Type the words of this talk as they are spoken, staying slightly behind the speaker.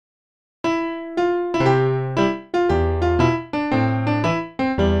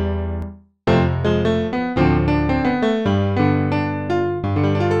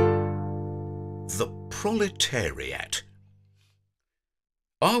Proletariat.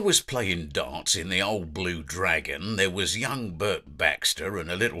 I was playing darts in the old Blue Dragon. There was young Bert Baxter and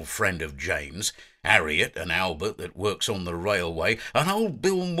a little friend of Jane's, Harriet and Albert that works on the railway, and old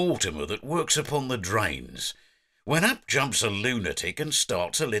Bill Mortimer that works upon the drains. When up jumps a lunatic and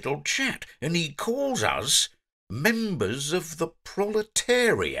starts a little chat, and he calls us members of the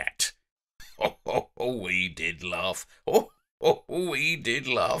Proletariat. Oh, he did laugh. Oh, he did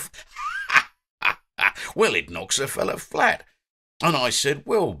laugh. Well, it knocks a fella flat. And I said,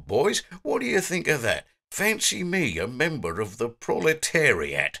 well, boys, what do you think of that? Fancy me a member of the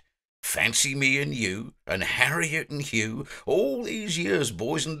Proletariat. Fancy me and you, and Harriet and Hugh, all these years,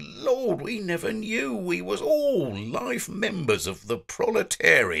 boys, and Lord, we never knew we was all life members of the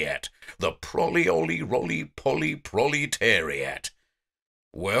Proletariat, the Prolly-Olly-Rolly-Polly-Proletariat.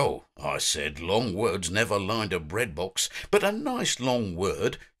 Well, I said, long words never lined a bread box, but a nice long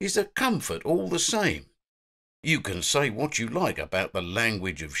word is a comfort all the same. You can say what you like about the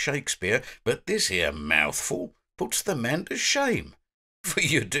language of Shakespeare, but this here mouthful puts the man to shame. For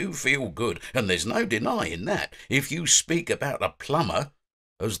you do feel good, and there's no denying that, if you speak about a plumber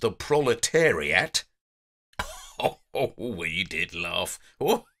as the Proletariat. Oh, we did laugh.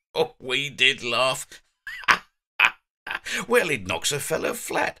 Oh, we did laugh. Well, it knocks a fella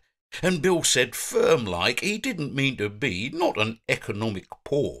flat. And Bill said firm-like he didn't mean to be not an economic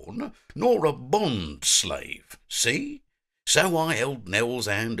pawn, nor a bond slave, see? So I held Nell's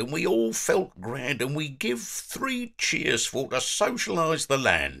hand, and we all felt grand, and we give 3 cheers for to socialise the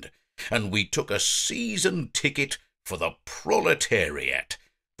land, and we took a season ticket for the Proletariat,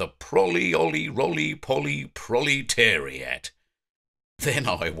 the Prolly-Olly-Rolly-Polly-Proletariat. Then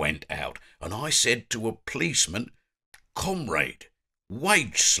I went out, and I said to a policeman, "Comrade,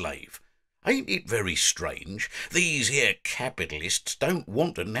 wage slave, ain't it very strange these here capitalists don't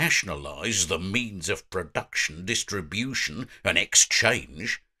want to nationalise the means of production, distribution and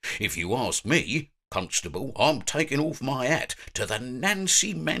exchange? If you ask me, Constable, I'm taking off my hat to the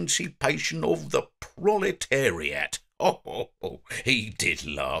Nancy-mancipation of the Proletariat." Oh, he did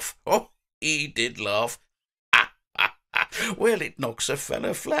laugh. Oh, he did laugh. Well, it knocks a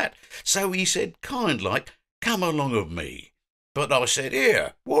fella flat. So he said, kind like, "Come along of me." But I said,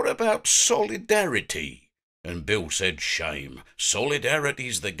 "Here, what about solidarity?" And Bill said, "Shame,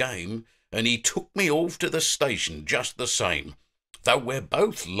 solidarity's the game," and he took me off to the station just the same, though we're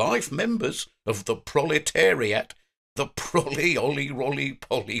both life members of the Proletariat, the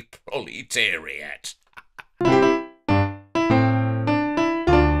Prolly-Olly-Rolly-Polly-Proletariat.